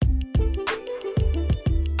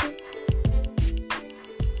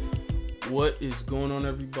What is going on,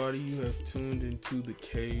 everybody? You have tuned into The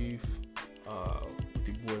Cave with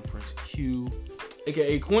your boy Prince Q,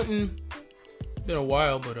 aka Quintin. Been a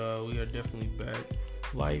while, but we are definitely back.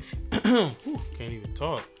 Life, can't even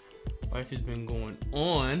talk. Life has been going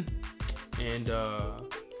on, and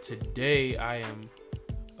today I am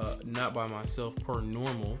not by myself per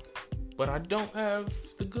normal, but I don't have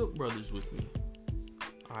the good brothers with me.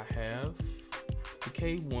 I have the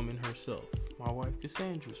cave woman herself. My wife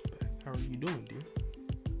Cassandra's back. How are you doing, dear?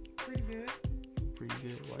 Pretty good. Pretty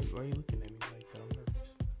good. Why are you looking at me like that? I'm nervous.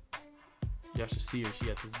 Y'all should see her. She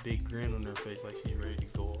got this big grin on her face like she's ready to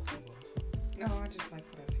go off about something. No, I just like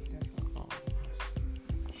what I see. That's all. Oh,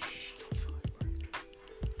 don't tell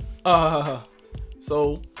everybody.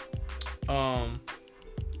 So,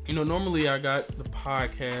 normally I got the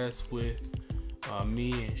podcast with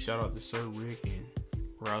me, and shout out to Sir Rick and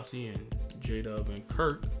Rousey and J-Dub and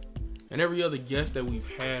Kirk and every other guest that we've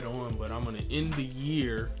had on, but I'm going to end the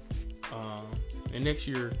year, and next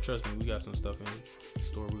year, trust me, we got some stuff in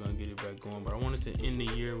store. We're going to get it back going, but I wanted to end the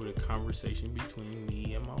year with a conversation between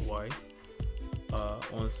me and my wife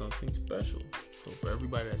on something special. So for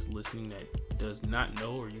everybody that's listening that does not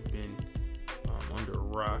know, or you've been under a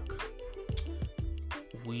rock,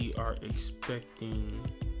 we are expecting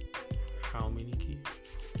how many kids?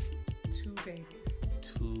 2 babies.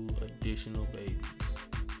 2 additional babies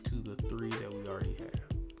to the 3 that we already have.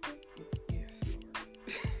 Yes, Lord.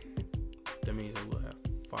 That means that we'll have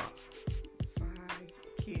 5. 5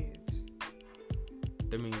 kids.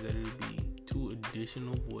 That means that it'll be 2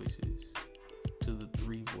 additional voices to the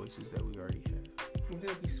 3 voices that we already have. Well,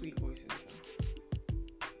 they'll be sweet voices, though.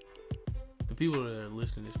 The people that are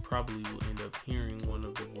listening to this probably will end up hearing one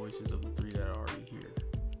of the voices of the 3 that are already here.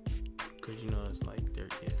 Because, it's like they're,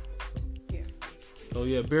 yeah. So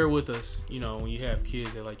yeah, bear with us. When you have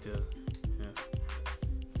kids, they like to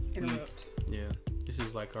interrupt. This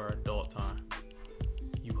is like our adult time.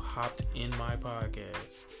 You hopped in my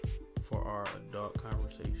podcast for our adult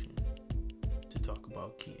conversation to talk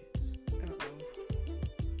about kids. Uh-oh.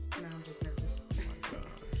 Now I'm just nervous. Oh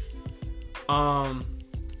my gosh.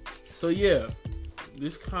 So yeah,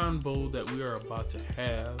 this convo that we are about to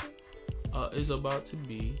have is about to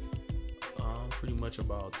be pretty much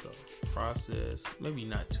about the process. Maybe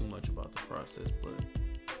not too much about the process, but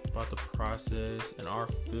about the process and our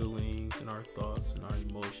feelings and our thoughts and our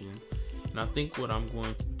emotions. And I think what I'm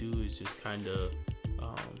going to do is just kind of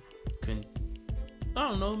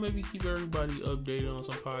maybe keep everybody updated on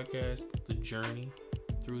some podcasts, the journey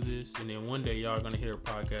through this, and then one day y'all are gonna hear a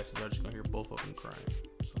podcast and y'all just gonna hear both of them crying.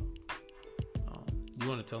 So you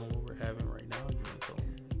want to tell them what we're having right now, or you want to tell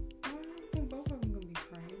them? I think both of them gonna be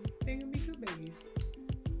crying. They're gonna be good babies.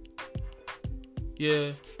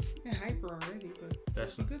 Yeah, they're hyper already, but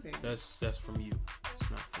that's good babies. That's from you.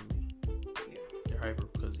 It's not from me. Yeah, they're hyper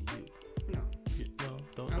because of you. No,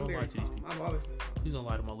 don't I'm lie very to these calm. people. I've always been calm. Please don't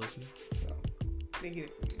lie to my listeners. So they get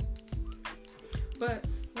it from you. But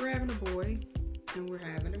we're having a boy and we're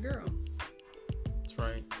having a girl. That's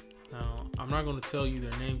right. Now I'm not going to tell you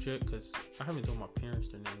their names yet because I haven't told my parents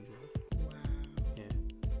their names yet. Wow. Yeah,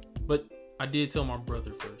 but I did tell my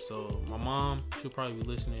brother first. So my mom, she'll probably be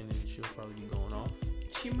listening and she'll probably be going off.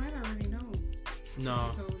 She might already know.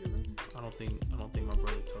 No, told your brother? I don't think my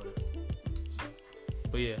brother told her. So,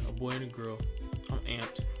 but yeah, a boy and a girl. I'm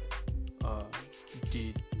amped.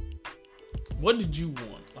 What did you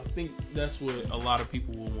want? I think that's what a lot of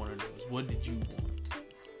people will want to know is what did you want?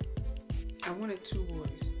 I wanted 2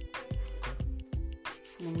 boys.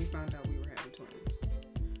 When we found out we were having twins.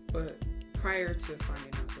 But prior to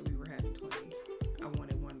finding out that we were having twins, I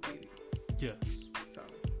wanted 1 baby. Yes. So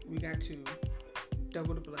we got 2.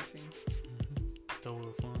 Double the blessings. Mm-hmm. Double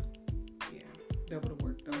the fun. Yeah. Double the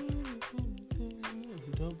work though.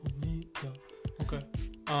 Double me. Okay.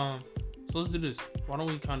 So let's do this. Why don't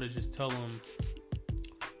we kind of just tell them?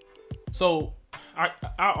 So I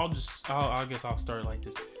guess I'll start like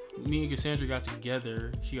this. Me and Cassandra got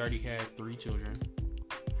together. She already had 3 children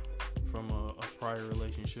from a prior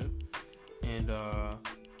relationship, and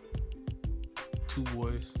 2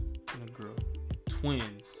 boys and a girl,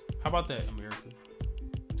 twins. How about that, America?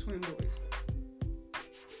 Twin boys.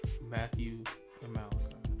 Matthew and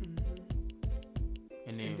Malachi. Mm-hmm.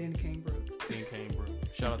 And then came Brooke.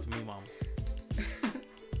 Shout out to me, mama.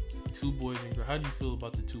 2 boys and a girl. How do you feel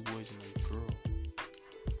about the 2 boys and a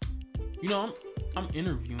girl? I'm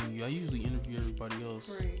interviewing you. I usually interview everybody else.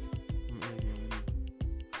 Right. I'm interviewing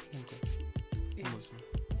you. Okay. Yeah. I'm listening.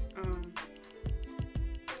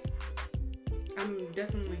 I'm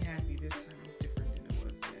definitely happy this time is different than it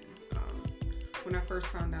was then. When I first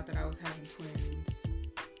found out that I was having twins,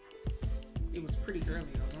 it was pretty early.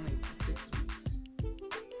 I was only 6 weeks.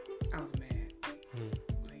 I was mad.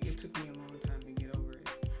 Like, it took me a long time to get over it.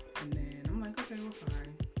 And then I'm like, okay, well,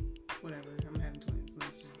 fine. Whatever. I'm having twins.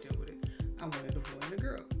 Let's just deal with it. I wanted a boy and a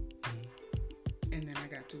girl. And then I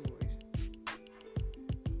got 2 boys.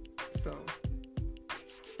 So.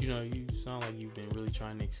 You know, you sound like you've been really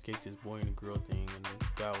trying to escape this boy and girl thing, and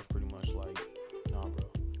God was pretty much like, nah, bro.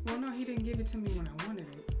 Well, no, he didn't give it to me when I wanted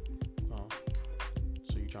it. Oh.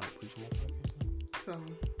 So you're trying to preach on my podcast now? So.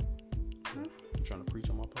 Huh? You trying to preach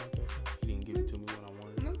on my podcast now? He didn't give it to me when I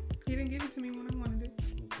wanted it? No, he didn't give it to me when I wanted it.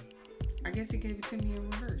 Okay. I guess he gave it to me in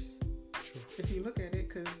reverse. Sure. If you look at it,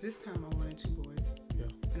 because this time I wanted 2 boys. Yeah.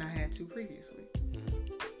 And I had 2 previously.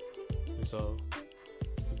 And so,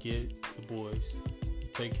 you get the boys, you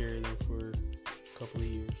take care of them for a couple of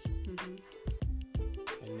years, and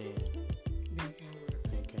then came.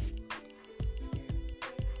 Yeah.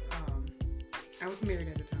 I was married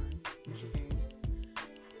at the time when she came.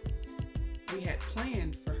 We had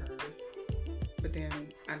planned for her, but then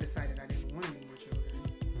I decided I didn't want any more children.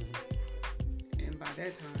 And by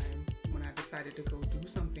that time, when I decided to go do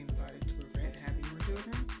something about it to prevent having more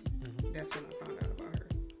children, that's when I found out about her.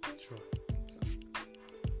 Sure. So.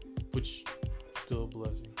 Which, still a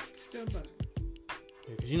blessing. Still a blessing.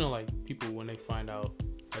 Yeah, because you know, like, people, when they find out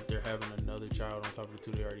that they're having another child on top of the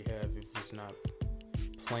 2 they already have, if it's not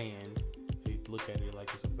planned, they look at it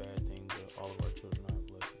like it's a bad thing, but all of our children are a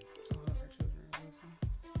blessing. All of our children are a blessing.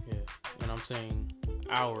 Yeah. And I'm saying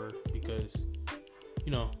our because,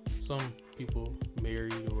 you know, some people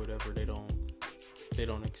married or whatever, they don't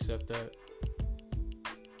accept that.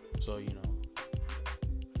 So, you know,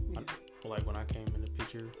 like when I came in the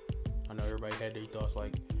picture, I know everybody had their thoughts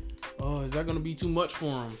like, oh, is that going to be too much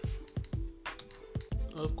for him?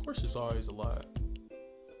 Of course, it's always a lot.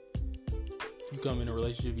 You come in a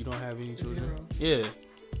relationship, you don't have any children. 0. Yeah.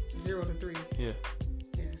 0 to 3. Yeah.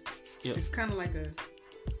 Yeah. Yep. It's kind of like a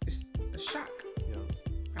shock. Yeah.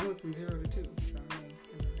 I went from 0 to 2, so I know how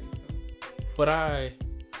you feel. But I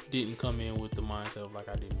didn't come in with the mindset of like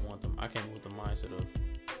I didn't want them. I came with the mindset of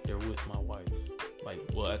they're with my wife. Like,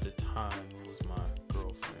 well, at the time it was my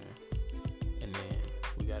girlfriend, and then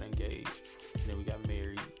we got engaged, and then we got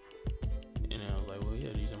married, and then I was like, well,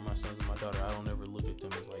 yeah, these are my sons and my daughter. I don't ever look at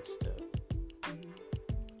them as like step. I'm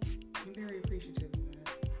very appreciative of that.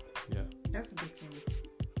 Yeah, that's a big thing.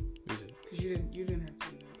 Is it? Because you didn't have to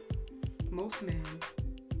do that. Most men,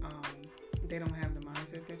 they don't have the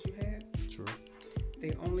mindset that you had. True.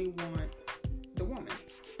 They only want the woman.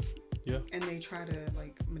 Yeah. And they try to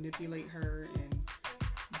like manipulate her and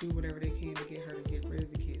do whatever they can to get her to get rid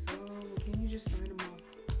of the kids. Oh, can you just sign them off?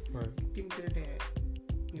 Right. Give them to their dad.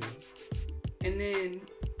 You know. And then,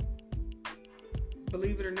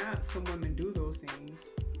 believe it or not, some women do those things,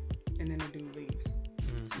 and then the dude leaves.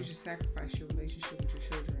 So you just sacrifice your relationship with your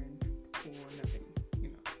children for nothing. You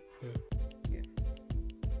know. Yeah.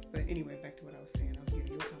 But anyway, back to what I was saying. I was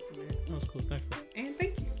giving you a compliment. That was cool. Thank you. And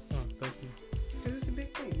thank you. Oh, thank you. Because it's a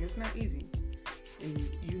big thing. It's not easy. And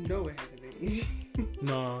you know it hasn't been easy.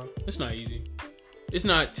 No, it's not easy. It's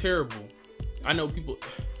not terrible. I know people,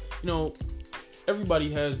 you know,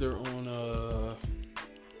 everybody has their own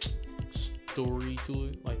story to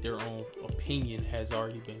it. Like their own opinion has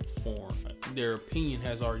already been formed. Their opinion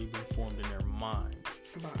has already been formed in their mind.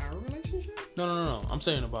 About our relationship? No. I'm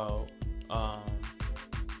saying about,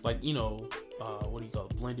 like, you know, what do you call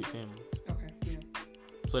it? Blended family. Okay, yeah.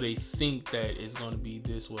 So they think that it's going to be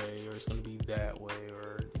this way or it's going to be that way,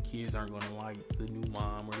 or the kids aren't going to like the new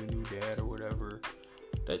mom or the new dad or whatever.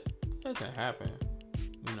 That doesn't happen.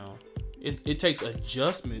 You know, it takes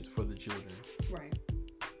adjustments for the children. Right.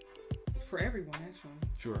 For everyone, actually.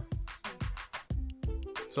 Sure.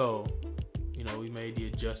 So, you know, we made the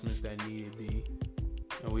adjustments that needed to be,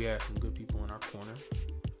 and we had some good people in our corner.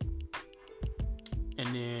 And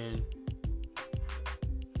then,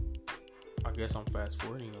 I guess I'm fast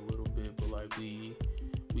forwarding a little bit, but like we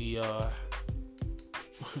got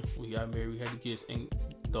married, we had the kids, and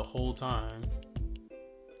the whole time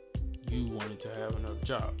you wanted to have another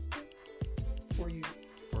job. For you.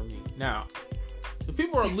 For me. Now, the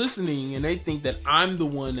people are listening and they think that I'm the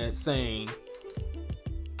one that's saying,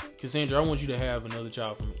 Cassandra, I want you to have another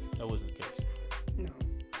child for me. That wasn't the case. No, it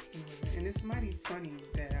wasn't. And it's mighty funny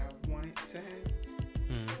that I wanted to have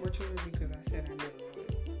more children because I said I never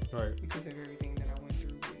would. Right. Because of everything that I went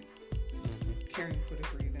through with caring for the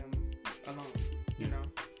 3 of them alone. You know?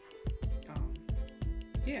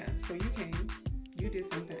 Yeah, so you came. You did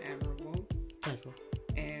something admirable. Thank you.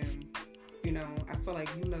 And, you know, I feel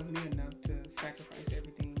like you love me enough to sacrifice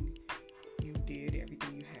everything you did,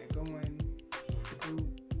 everything you had going, the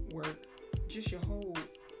group work, just your whole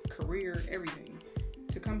career, everything,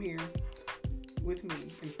 to come here with me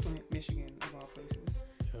in Flint, Michigan, of all places,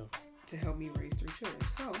 to help me raise 3 children.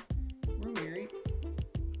 So, we're married.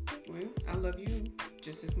 Well, I love you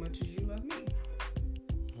just as much as you love me.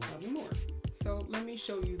 Love me more. So, let me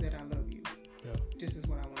show you that I love you. Yeah. This is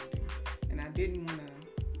what I want to do. And I didn't want to,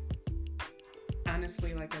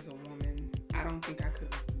 honestly, like as a woman, I don't think I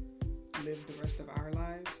could have lived the rest of our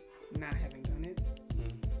lives not having done it.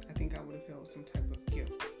 I think I would have felt some type of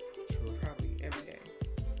guilt. Sure. Probably every day.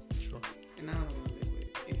 Sure. And I don't want to live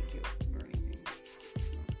with any guilt or anything.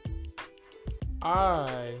 So.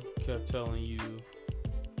 I kept telling you,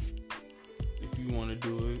 if you want to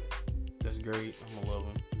do it, that's great. I'm gonna love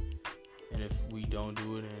him. And if we don't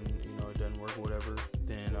do it and it doesn't work or whatever,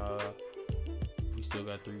 then we still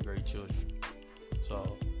got 3 great children.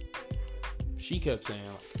 So she kept saying,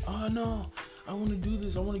 like, oh no, I want to do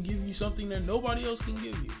this. I want to give you something that nobody else can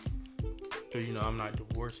give you. Because I'm not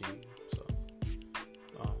divorcing you. So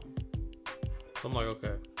I'm like,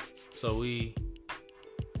 okay. So I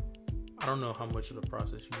don't know how much of the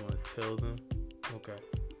process you want to tell them. Okay.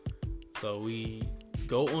 So we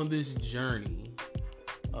go on this journey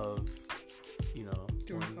of,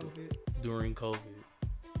 during COVID.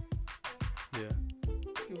 Yeah.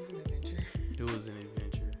 It was an adventure. It was an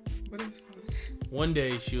adventure. But it was fun. One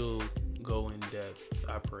day she'll go in depth,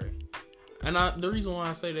 I pray. And the reason why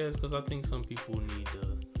I say that is because I think some people need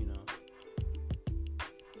to,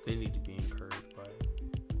 they need to be encouraged by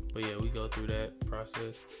it. But yeah, we go through that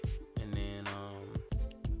process. And then,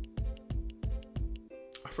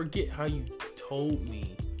 I forget how you told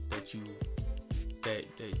me that you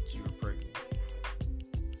were pregnant.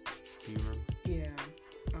 Do you remember? Yeah.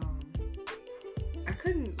 I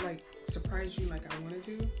couldn't surprise you like I wanted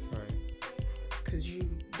to. Right. Because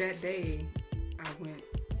that day, I went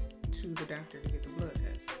to the doctor to get the blood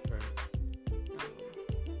test. Right.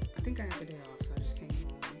 I think I had the day off, so I just came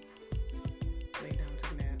home, laid down,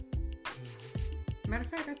 took a nap. Mm-hmm. Matter of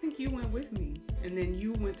fact, I think you went with me, and then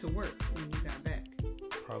you went to work when you got back.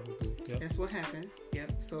 Probably. Yep. That's what happened.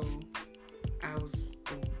 Yep. So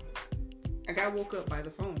I got woke up by the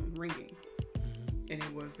phone ringing, and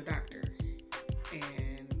it was the doctor.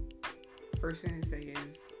 And first thing they say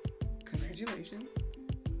is, congratulations,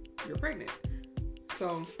 you're pregnant.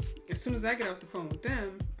 So as soon as I get off the phone with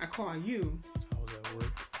them, I call you. I was at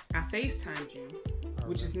work. I FaceTimed you,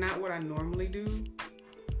 which is not what I normally do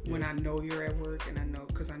when I know you're at work, and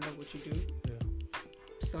because I know what you do. Yeah.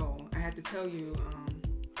 So I had to tell you,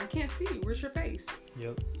 I can't see you. Where's your face?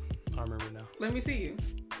 Yep. I remember now. Let me see you.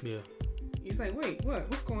 Yeah. He's like, wait, what?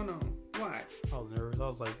 What's going on? Why? I was nervous. I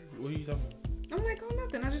was like, what are you talking about? I'm like, oh,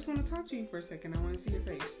 nothing. I just want to talk to you for a second. I want to see your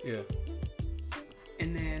face. Yeah.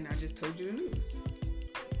 And then I just told you the news.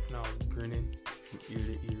 And I was grinning from ear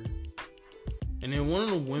to ear. And then one of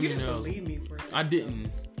the women... You didn't believe me for a second. I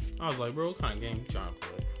didn't. I was like, bro, what kind of game you trying to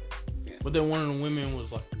play? Yeah. But then one of the women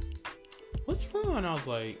was like, what's wrong? I was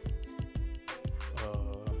like,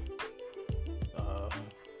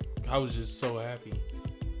 I was just so happy.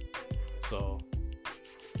 So,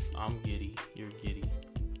 I'm giddy. You're giddy.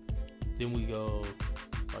 Then we go,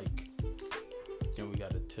 then we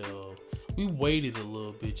got to tell. We waited a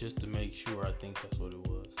little bit just to make sure. I think that's what it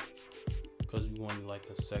was. Because we wanted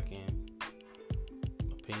a second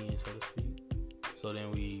opinion, so to speak. So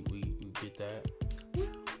then we get that. Well,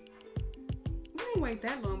 we didn't wait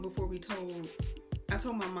that long before I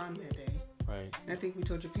told my mom that day. Right. And I think we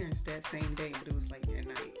told your parents that same day, but it was late at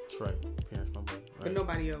night. That's right. Parents, my brother. Right. But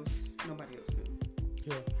nobody else knew.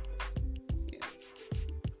 Yeah. Yeah.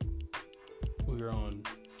 We were on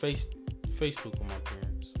Facebook with my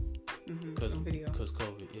parents. On video. Because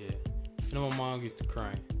COVID, yeah. And then my mom gets to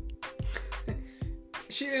crying.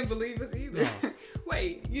 She didn't believe us either. No.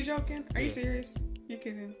 Wait, you joking? Are you serious? You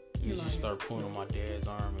kidding? And she started pulling on my dad's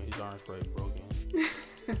arm, and his arm's probably broken.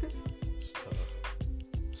 It's tough.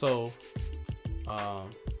 So,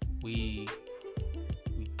 we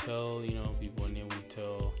tell, people, and then we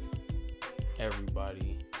tell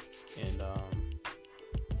everybody. And,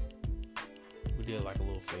 we did a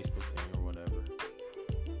little Facebook thing or whatever.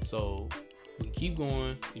 So, we keep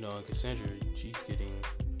going, and Cassandra,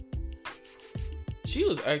 she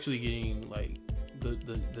was actually getting,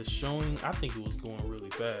 the showing, I think it was going really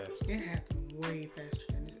fast. It happened way faster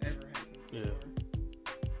than it's ever happened before.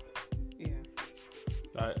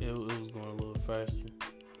 Yeah. It was going a little faster.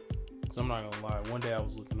 Because I'm not going to lie. One day I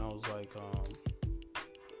was looking, I was like,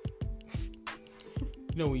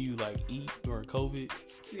 when you, eat during COVID?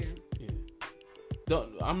 Yeah.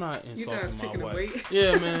 I'm not insulting my wife. Weight?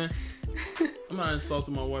 Yeah, man. I'm not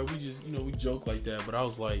insulting my wife. We just, we joke like that. But I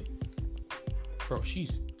was like, bro,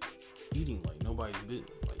 she's eating like nobody's business.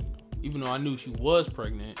 even though I knew she was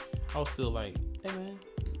pregnant, I was still like, hey man,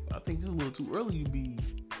 I think this is a little too early to be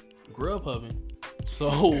grub hubbing.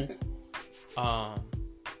 So, yeah,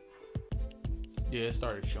 it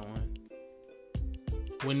started showing.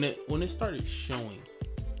 When it started showing,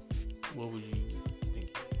 what would you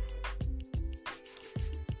think?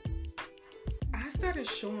 I started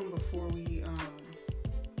showing before we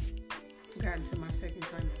got into my second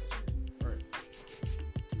trimester. Right.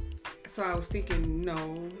 So I was thinking,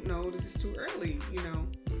 no, this is too early, you know.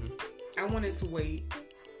 Mm-hmm. I wanted to wait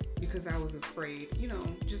because I was afraid, you know,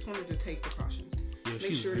 just wanted to take precautions. Yeah, Make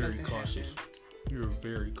she's sure very nothing cautious. happened. You're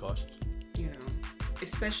very cautious. You know,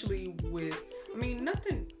 especially with, I mean,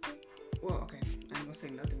 nothing, well, okay, I'm going to say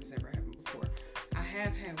nothing has ever happened before. I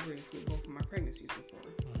have had risks with both of my pregnancies before.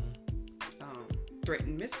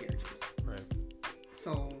 Threatened miscarriages. Right.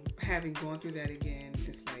 So having gone through that again,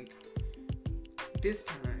 it's like, this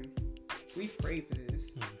time, we've prayed for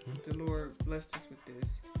this. Mm-hmm. The Lord blessed us with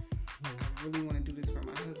this. I really want to do this for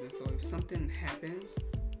my husband. So if something happens,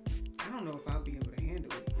 I don't know if I'll be able to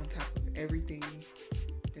handle it on top of everything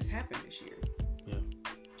that's happened this year. Yeah.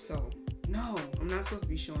 So, no, I'm not supposed to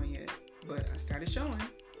be showing yet. But I started showing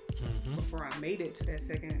before I made it to that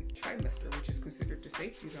second trimester, which is considered the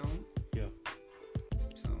safety zone. Yeah.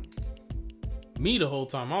 So. Me, the whole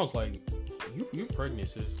time, I was like, you're pregnant,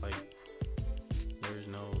 sis. Like, there's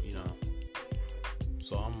no, you know.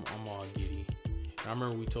 So I'm all giddy. And I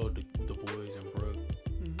remember we told the boys and Brooke,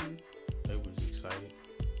 they was excited.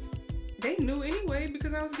 They knew anyway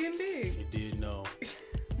because I was getting big. They did know.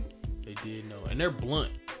 They did know. And they're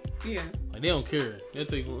blunt. Yeah. Like, they don't care. They'll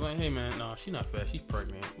take, like, hey, man, no, she's not fat. She's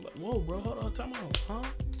pregnant. I'm like, whoa, bro, hold on, time out, huh?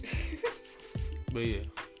 But, yeah,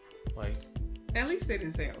 like. At least they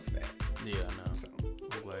didn't say I was fat. Yeah, I know. So.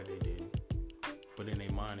 I'm glad they didn't. But in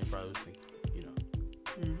their mind, they probably was thinking, you know,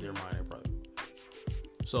 their mind, they probably.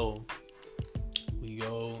 So, we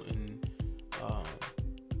go and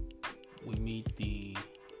we meet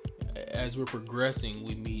as we're progressing,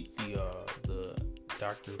 we meet the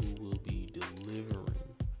doctor who will be delivering.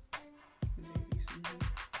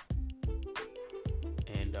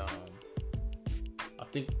 And I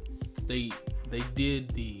think they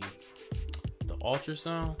did the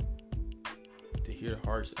ultrasound to hear the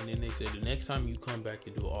hearts, and then they said the next time you come back to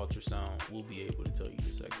do an ultrasound, we'll be able to tell you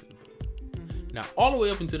the sex of the baby. Now, all the way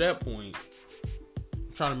up until that point,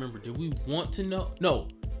 I'm trying to remember, did we want to know? No,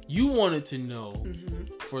 you wanted to know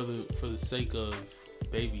for the sake of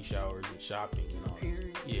baby showers and shopping and all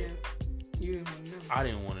that. Yeah. You didn't want to know. I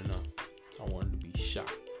didn't want to know. I wanted to be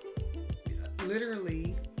shocked.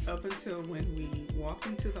 Literally, up until when we walked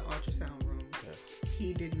into the ultrasound room,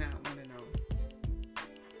 he did not want to know.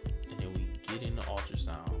 And then we get in the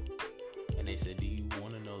ultrasound, and they said, do you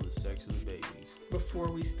want to know the sex of the babies? Before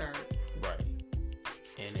we start. Right.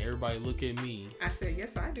 And everybody look at me. I said,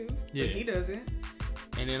 yes, I do. Yeah. But he doesn't.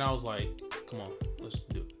 And then I was like, come on, let's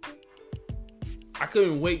do it. I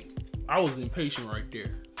couldn't wait. I was impatient right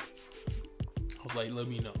there. I was like, let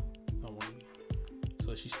me know. I want to be.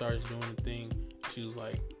 So she starts doing the thing. She was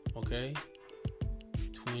like, okay,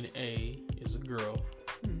 twin A is a girl.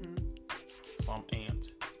 So I'm amped.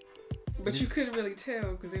 But you couldn't really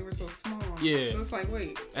tell because they were so small. Yeah. So it's like,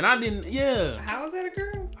 wait. And I didn't, How is that a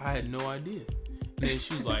girl? I had no idea. And then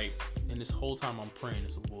she was like, and this whole time I'm praying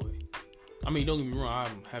it's a boy. I mean, don't get me wrong,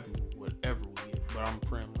 I'm happy with whatever we get, but I'm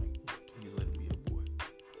praying like, please let it be a boy.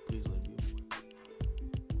 Please let it be a boy.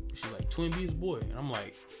 She's like, twin B is a boy. And I'm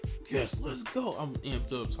like, yes, let's go. I'm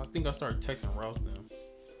amped up. So I think I started texting Rouse them.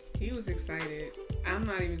 He was excited. I'm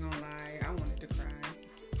not even gonna lie. I wanted to cry.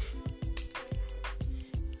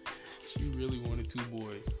 She really wanted 2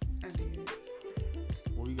 boys. I did.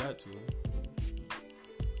 Well, you got 2.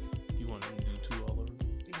 You want to do 2 all over again?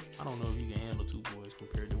 Yeah. I don't know if you can handle 2 boys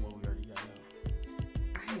compared to what we already got now.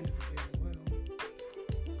 I handled it very well.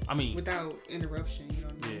 I mean, without interruption, you know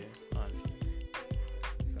what I mean? Yeah, I understand.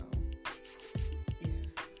 So,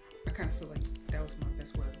 yeah. I kind of feel like that was my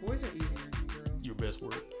best work. Boys are easier than girls. Your best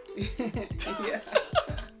work? Yeah.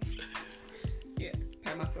 Yeah.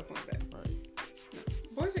 Pat myself on the back. Right. No.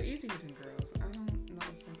 Boys are easier than girls. I don't know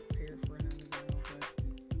if I'm prepared for another girl,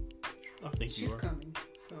 but I think she's coming.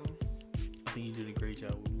 So I think you did a great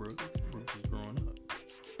job with Brooke. Brooke is growing up.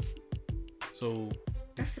 So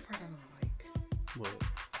that's the part I don't like. What?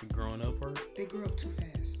 The growing up part? They grew up too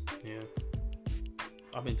fast. Yeah.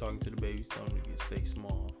 I've been talking to the babies, telling them to stay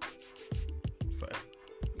small. Forever.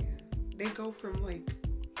 Yeah. They go from like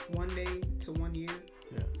 1 day to 1 year.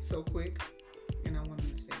 Yeah. So quick. And I want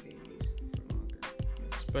them to stay babies for longer.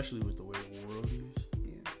 Especially with the way the world is.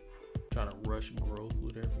 Yeah. Trying to rush growth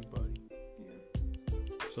with everybody.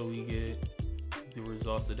 Yeah. So we get the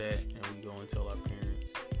results of that, and we go and tell our parents.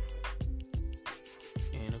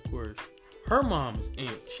 And of course, her mom is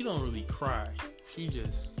amped. She don't really cry. She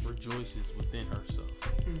just rejoices within herself.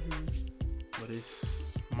 Mm-hmm. But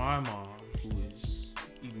it's my mom who is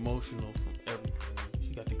emotional from everything.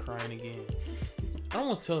 She got to crying again. I don't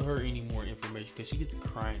want to tell her any more information because she gets to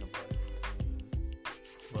crying about everything.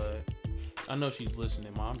 But I know she's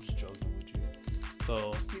listening. Mom, I'm just joking with you.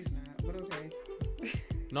 So he's not, but okay.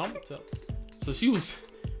 No, I'm gonna tell. So she was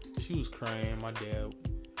crying. My dad,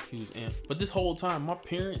 he was amped. But this whole time, my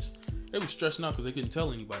parents, they were stressing out because they couldn't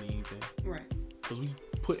tell anybody anything. Right. Because we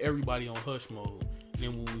put everybody on hush mode. And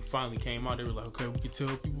then when we finally came out, they were like, okay, we can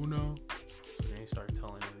tell people now. So then they started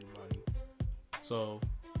telling everybody. So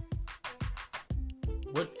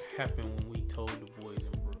what happened when we told the boys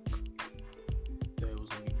in Brook that it was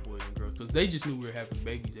going to be boys and girls? Because they just knew we were having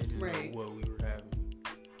babies. They didn't know what we were having.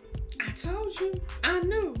 I told you. I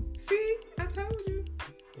knew. See? I told you.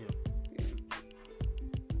 Yeah.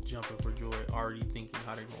 Jumping for joy, already thinking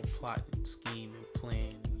how they're going to plot and scheme and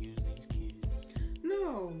plan and use these kids.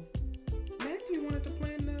 No. Matthew wanted to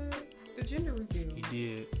plan the gender reveal. He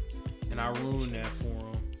did. And I ruined that for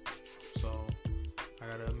him. So I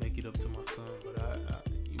got to make it up to my son. But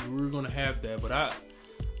we were going to have that. But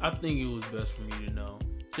I think it was best for me to know.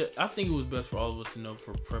 I think it was best for all of us to know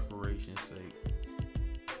for preparation's sake.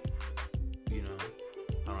 You know,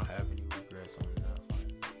 I don't have any regrets on not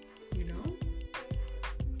finding it. You don't?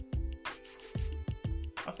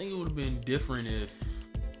 I think it would have been different if,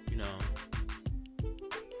 you know,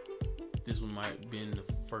 this one might have been the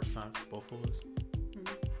first time for both of us.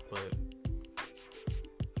 Mm-hmm. But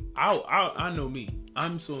I know me.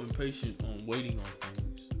 I'm so impatient on waiting on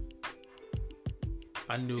things.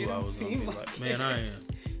 I knew I was going to be like, man, I am.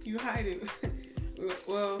 You hide it.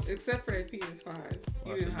 Well, except for that PS5.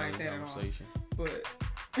 You didn't hide that at all. But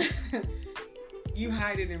you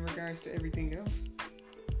hide it in regards to everything else.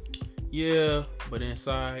 Yeah, but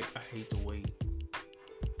inside, I hate to wait.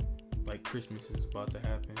 Like Christmas is about to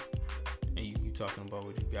happen, and you keep talking about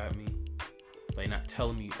what you got me. Like not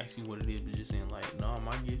telling me actually what it is, but just saying like, no,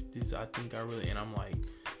 my gift is, I think I really, and I'm like,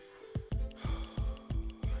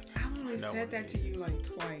 I only said that to you like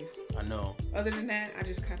twice. I know. Other than that, I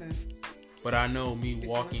just kind of. But I know me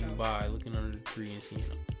walking by, looking under the tree and seeing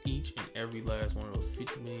each and every last one of those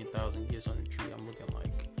 50 million thousand gifts on the tree, I'm looking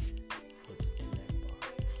like, what's in that box?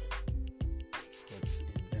 What's in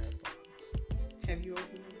that box? Have you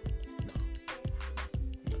opened it?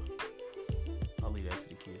 No. I'll leave that to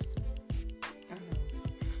the kids today. I know.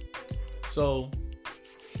 So,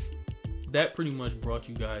 that pretty much brought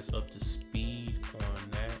you guys up to speed on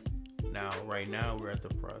that. Now, right now, we're at the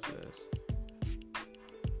process.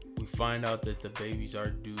 We find out that the babies are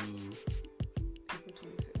due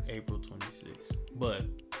April 26th. But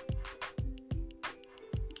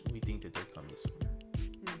we think that they're coming sooner.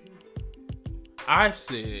 Mm-hmm. I've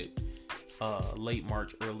said late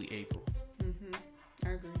March, early April. Mm-hmm.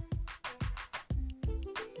 I agree.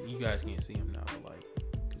 You guys can't see them now, but like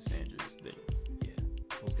Cassandra's,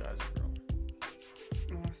 those guys are growing.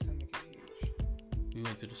 My stomach is huge. We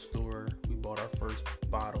went to the store. We bought our first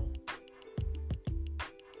bottle.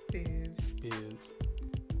 Bibs.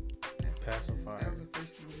 Pacifier. That was the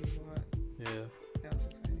first thing we bought. Yeah. That was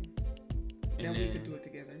exciting. Now we could do it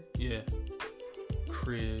together. Yeah.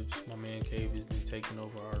 Cribs. My man cave has been taken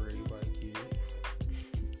over already by the kid.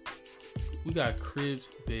 We got cribs,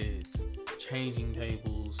 beds, changing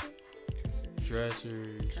tables,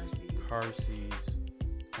 dressers, car seats.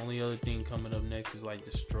 Only other thing coming up next is like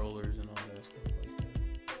the strollers and all that stuff like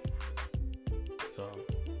that. So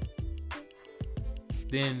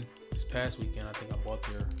then this past weekend, I think I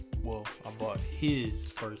bought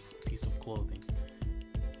his first piece of clothing,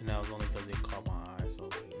 and that was only because it caught my eye. So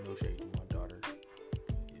like, no shade to my daughter.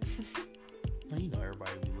 Yeah. Now, you know,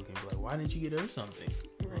 everybody be looking like, why didn't you get her something?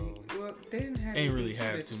 Right. Well, they didn't have. Ain't really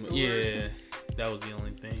have too much. Yeah, that was the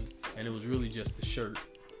only thing, and it was really just the shirt.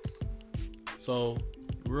 So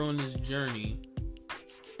we're on this journey.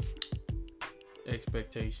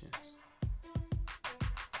 Expectations.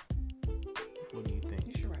 What do you think?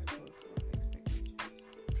 You should write a book on expectations.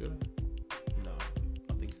 Should I? No,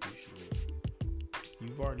 I think you should.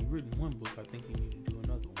 You've already written one book. I think you need to do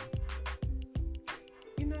another one.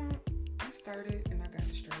 You know, I started and I got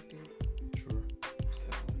distracted. Sure. So,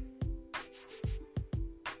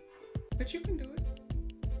 but you can do it.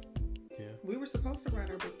 Yeah. We were supposed to write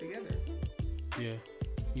our book together. Yeah.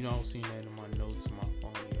 You know, I was seeing that in my notes on my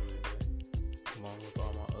phone the other day, along with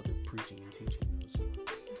all my other preaching and teaching notes.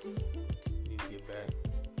 Mm-hmm. Need to get back.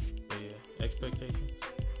 But yeah, expectations.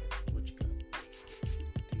 What you got?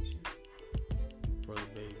 Expectations. For the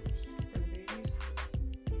babies. For the babies?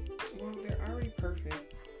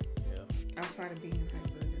 outside of being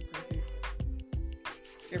hyper, they're perfect.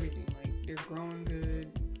 Everything, like they're growing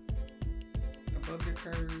good, above their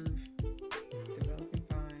curve, developing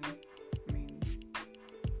fine. I mean,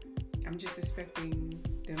 I'm just expecting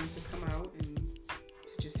them to come out and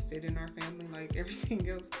to just fit in our family like everything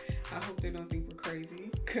else. I hope they don't think we're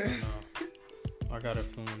crazy, cause I got a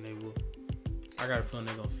feeling they will. I got a feeling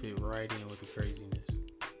they're gonna fit right in with the craziness.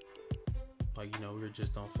 Like, you know, we were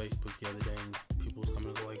just on Facebook the other day and people was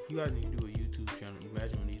coming like, you guys need to do a YouTube channel.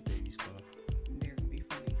 Imagine when these babies come. They're gonna be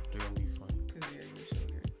funny. They're gonna be funny. Because they're your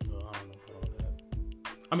children. Well, I don't know about all that.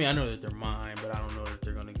 I mean, I know that they're mine, but I don't know that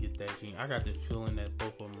they're gonna get that gene. I got the feeling that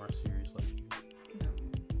both of them are serious like you. No.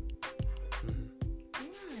 Mm-hmm.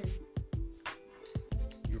 Why?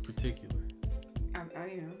 You're particular. I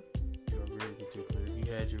am. You're very particular. If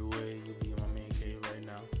you had your way, you'd be in my man cave right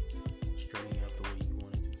now, straightening up the way you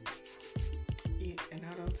want it to be. Yeah, and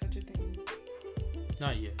I don't touch a thing.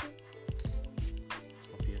 Not yet. That's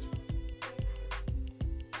my PS4.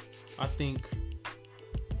 I think.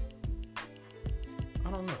 I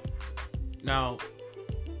don't know. Now,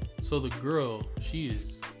 so the girl, she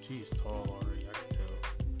is tall already. I can tell,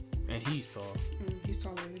 and he's tall. He's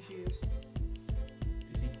taller than she is.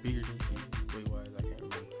 Is he bigger than she is? Weight-wise, I can't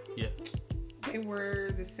remember. Yeah. They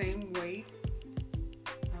were the same weight.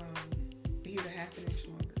 He's a half an inch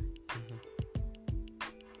longer.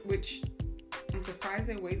 Mm-hmm. Which I'm surprised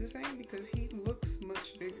they weigh the same because he looks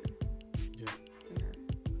much bigger. Yeah. Than her.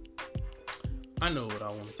 I know what I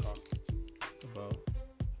want to talk about.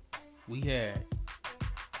 We had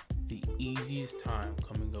the easiest time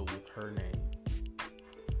coming up with her name.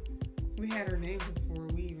 We had her name before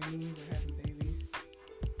we even knew we were having babies.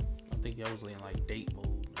 I think that was in like date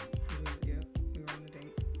mode. We were on a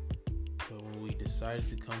date. But when we decided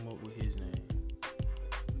to come up with his name,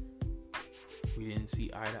 we didn't see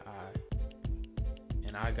eye to eye.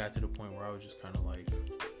 And I got to the point where I was just kind of like,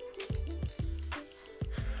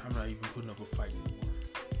 I'm not even putting up a fight anymore.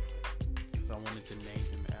 Because I wanted to name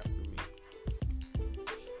him after me.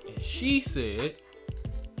 And she said,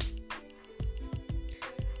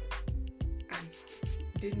 I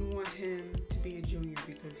didn't want him to be a junior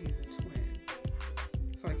because he's a twin.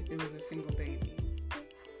 So like if it was a single baby,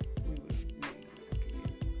 we would name him after you.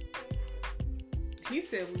 He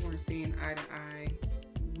said we weren't seeing eye to eye.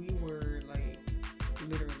 We were like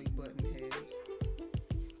literally butting heads.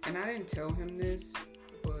 And I didn't tell him this,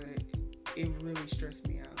 but it really stressed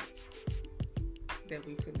me out that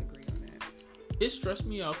we couldn't agree on that. it stressed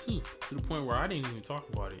me out too, to the point where I didn't even talk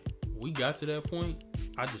about it. We got to that point,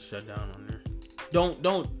 I just shut down on there.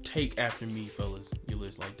 Don't take after me, fellas. You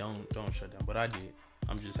list like don't shut down, but I did.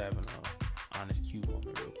 I'm just having a honest cue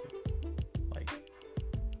moment real quick. Like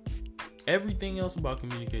everything else about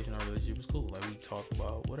communication in our relationship is cool. Like we talk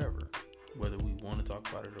about whatever, whether we want to talk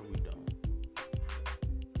about it or we don't.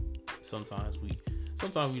 Sometimes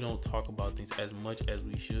we don't talk about things as much as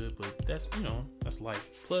we should, but that's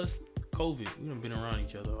life. Plus COVID, we done been around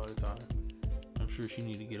each other all the time. I'm sure she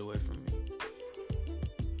need to get away from me.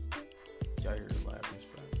 Y'all hear her laughing, it's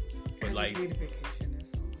fine. But I like, just need a vacation,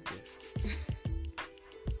 that's all. Yeah.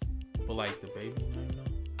 But like the baby name,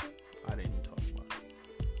 though, I didn't talk about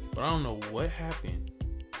it. But I don't know what happened,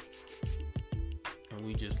 and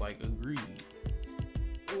we just like agreed.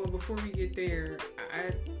 Well, before we get there,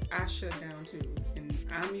 I shut down too, and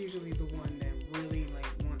I'm usually the one that really like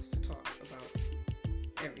wants to talk about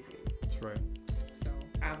everything. That's right. So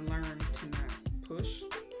I've learned to not push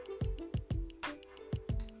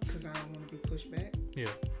because I don't want to be pushed back. Yeah.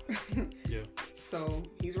 Yeah. So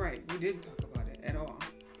he's right. We didn't talk about it at all.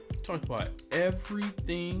 Talked about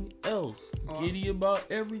everything else. Giddy about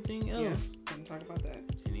everything else. Yeah, didn't talk about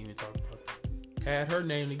that. Didn't even talk about that. Had her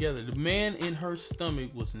name together. The man in her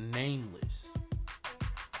stomach was nameless.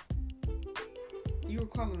 You were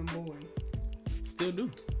calling him boy. Still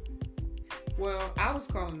do. Well, I was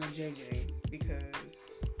calling him JJ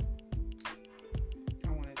because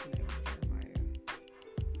I wanted to name him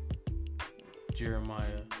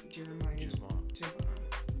Jeremiah. Javon.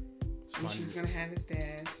 And she was going to have his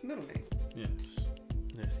dad's middle name. Yes.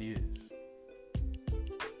 Yes, he is.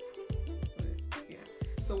 But, yeah.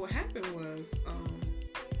 So what happened was,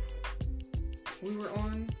 we were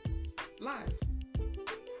on live.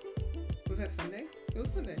 Was that Sunday? It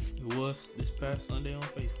was Sunday. It was this past Sunday on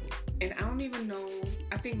Facebook. And I don't even know,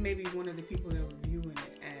 I think maybe one of the people that were viewing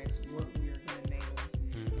it asked what we were going to name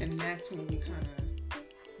him. Mm-hmm. And that's when we kind of,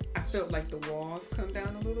 I felt like the walls come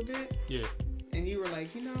down a little bit. Yeah. And you were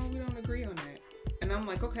like, we don't agree on that. And I'm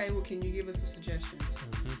like, okay, well, can you give us some suggestions?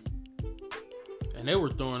 Mm-hmm. And they were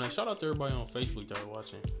throwing that. Shout out to everybody on Facebook that were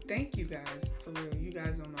watching. Thank you guys, for real. You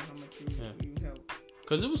guys don't know how much you help.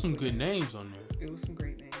 Because it was some good names on there. It was some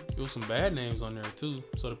great names. There was some bad names on there too.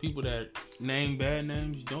 So the people that name bad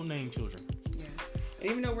names, don't name children. Yeah. And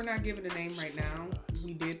even though we're not giving a name right now,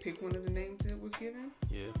 we did pick one of the names that was given.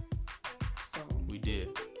 Yeah. So we did.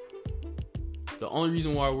 The only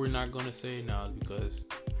reason why we're not gonna say it now is because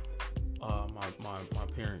my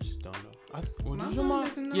parents don't know. My mom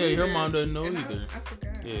doesn't know. Yeah, either. Her mom doesn't know either. I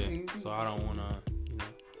forgot. Yeah. So I don't wanna,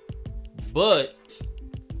 But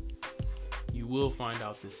you will find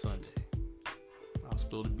out this Sunday. I'll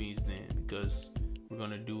spill the beans then, because we're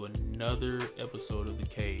gonna do another episode of The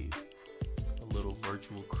Cave, a little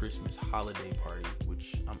virtual Christmas holiday party,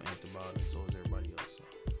 which I'm amped about, and so is everybody else.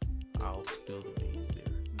 So I'll spill the beans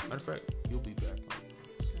there. Matter of fact, you'll be back on it.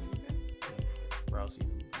 Yeah. Rousey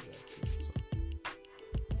will be back too. So.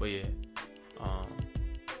 But yeah,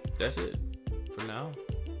 that's it for now.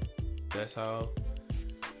 That's how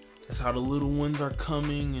the little ones are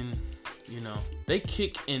coming, and they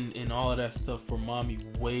kick in all of that stuff for mommy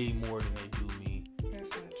way more than they do me. That's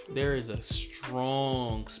not true. There is a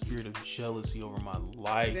strong spirit of jealousy over my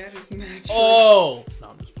life. That is not true. Oh! No,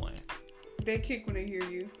 I'm just playing. They kick when they hear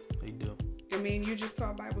you. They do. I mean, you just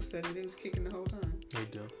taught Bible study. They was kicking the whole time. They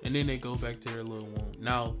do. And then they go back to their little womb.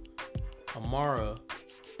 Now, Amara,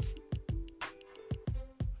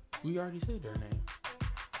 we already said their name.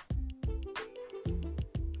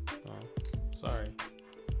 Sorry.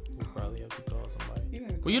 We'll probably have to call somebody.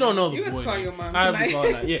 Well, you don't know the boy. You have to call your mom tonight. I have to call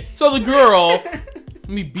that. Yeah. So the girl, let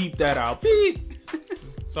me beep that out. Beep.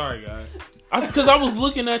 Sorry, guys. Because I was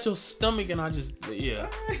looking at your stomach and I just,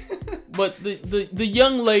 yeah. But the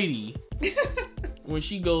young lady, when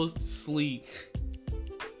she goes to sleep,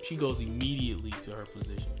 she goes immediately to her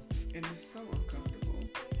position. And it's so uncomfortable.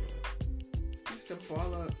 I used to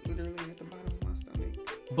ball up literally at the bottom of my stomach.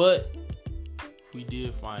 But we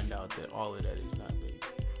did find out that all of that is not baby.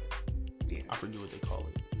 Yeah. I forget what they call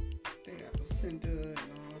it. They got placenta and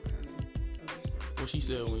all kind of other stuff. Well, she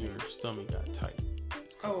said when your stomach got tight.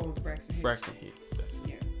 Oh, the Braxton Hicks. Braxton Hicks. That's it.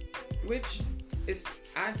 Yeah. Which is,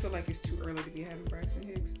 I feel like it's too early to be having Braxton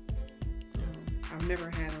Hicks. I've never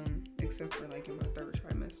had them except for like in my third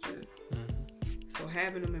trimester. Mm-hmm. So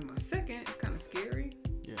having them in my second is kind of scary.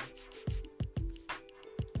 Yeah.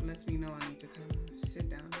 It lets me know I need to kind of sit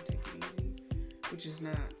down and take it easy, which is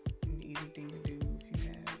not an easy thing to do if you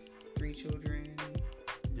have 3 children.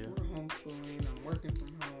 Yeah. We're homeschooling. I'm working from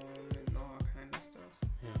home and all kind of stuff. So.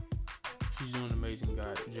 Yeah. She's doing an amazing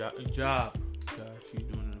job. Guys, she's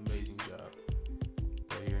doing an amazing job.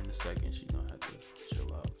 But here in a second, she's gonna have to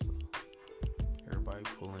chill out. So everybody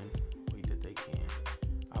pulling weight that they can.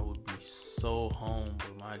 I would be so home,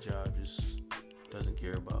 but my job just doesn't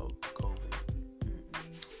care about COVID.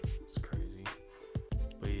 It's crazy.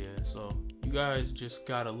 But yeah, so you guys just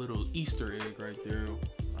got a little Easter egg right there.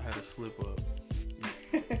 I had to slip up.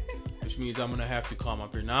 Which means I'm gonna have to call my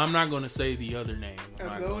parents. Now I'm not gonna say the other name.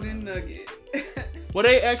 A golden nugget. Well,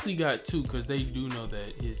 they actually got 2 because they do know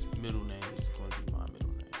that his middle name is going to be my middle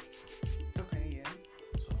name. Okay, yeah.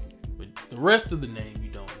 So, but the rest of the name you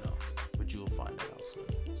don't know, but you'll find it out soon.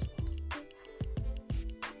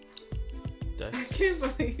 So. I can't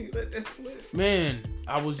believe you let that slip. Man,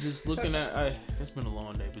 I was just looking at. It's been a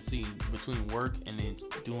long day, but see, between work and then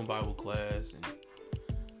doing Bible class,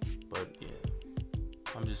 but yeah,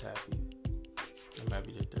 I'm just happy. I'm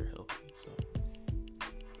happy that they're healthy. So.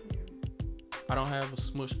 I don't have a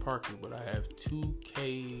Smush Parker, but I have 2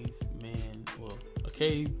 cave men. Well, a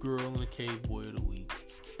cave girl and a cave boy of the week.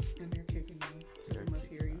 And they're kicking you. So they must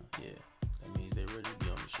hear you. Yeah, that means they're ready to be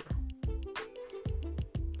on the show.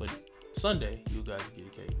 But Sunday, you guys get a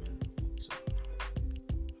cave man of the week. So,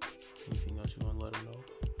 anything else you want to let them know?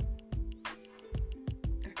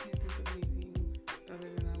 I can't think of anything other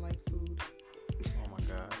than I like food. Oh my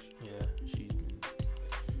gosh, yeah,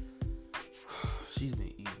 she's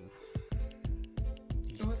been eating.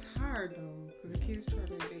 It's hard though, because the kids they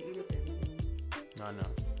eat up everything. I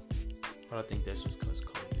know, but I think that's just because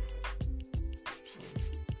COVID. So.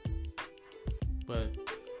 But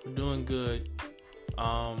we're doing good.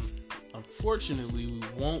 Unfortunately, we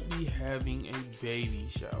won't be having a baby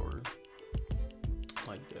shower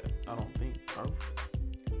like that. I don't think. Are we?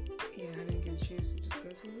 Yeah, I didn't get a chance to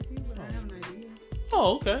discuss it with you, but I have an idea.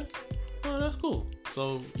 Oh, okay. Oh, that's cool.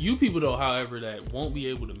 So you people though, however, that won't be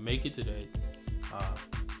able to make it today.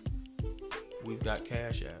 We've got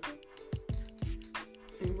Cash App.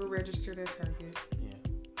 And we're registered at Target. Yeah.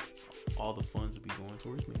 All the funds will be going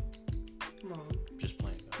towards me. Come on. Just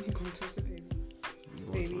playing, guys. You're going towards the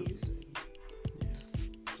babies. Yeah.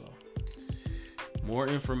 So, more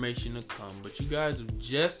information to come. But you guys have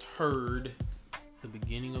just heard the beginning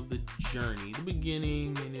beginning of the journey, the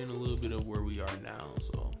beginning, and then a little bit of where we are now.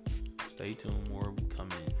 So stay tuned. More will be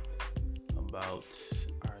coming about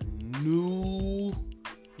our new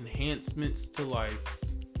enhancements to life.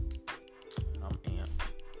 And I'm amped.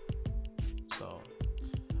 So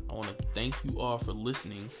I want to thank you all for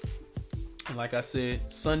listening. And like I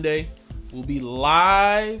said, Sunday we'll be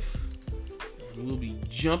live. And we'll be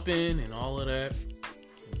jumping and all of that. And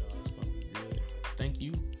it's going to be good. Thank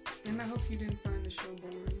you. And I hope you didn't find the show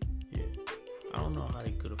boring. Yeah. I don't know how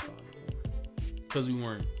they could have found it boring. Because we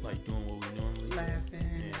weren't like doing what we normally do. Laughing.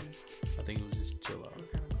 Yeah. I think it was just chill out. We're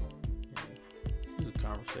kind of calm. Yeah. It was a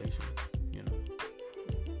conversation, you know.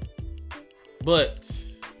 But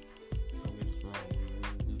don't get us wrong.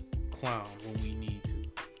 We clown when we need to.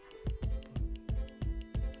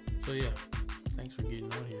 So yeah. Thanks for getting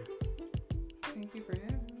on here. Thank you for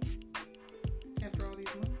having me. After all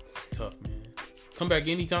these months. It's tough, man. Come back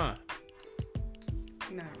anytime.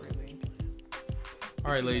 Not really.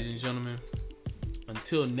 All right, ladies and gentlemen.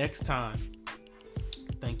 Until next time.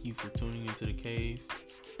 Thank you for tuning into the cave.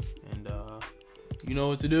 And you know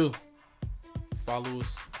what to do. Follow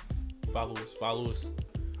us.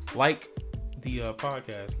 Like the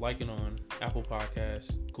podcast. Like it on Apple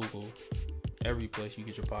Podcasts, Google. Every place you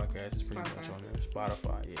get your podcast is pretty much on there.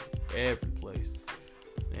 Spotify, yeah. Every place.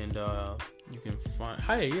 And you can find...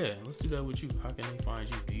 Hey, yeah. Let's do that with you. How can they find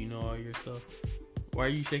you? Do you know all your stuff? Why are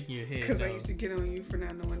you shaking your head? Because I used to get on you for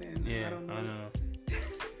not knowing it. Yeah, I don't know. I know.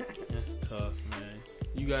 That's tough, man.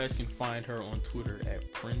 You guys can find her on Twitter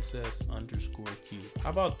at princess_Q. How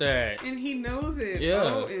about that? And he knows it. Yeah.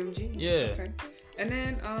 OMG. Yeah. Okay. And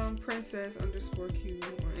then princess_Q on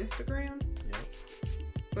Instagram. Yep.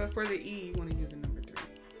 But for the E, you want to use the number 3.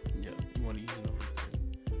 Yep. You want to use the number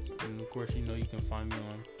 3. And of course, you know you can find me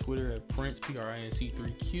on Twitter at Prince,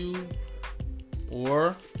 PRINC3Q.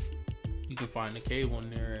 Or you can find the cave on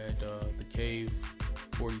there at the cave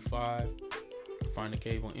 45. Find the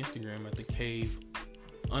cave on Instagram at the cave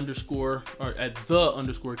 _ or at the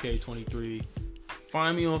 _ cave23.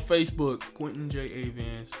 Find me on Facebook, Quintin J.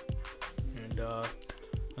 Avans. And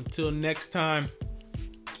until next time,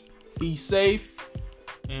 be safe.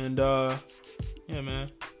 And yeah, man,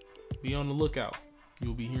 be on the lookout.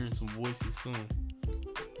 You'll be hearing some voices soon.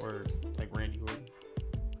 Or like Randy Orton.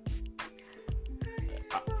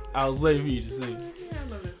 I was waiting for you to sing. Yeah,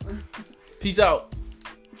 I love this one. Peace out.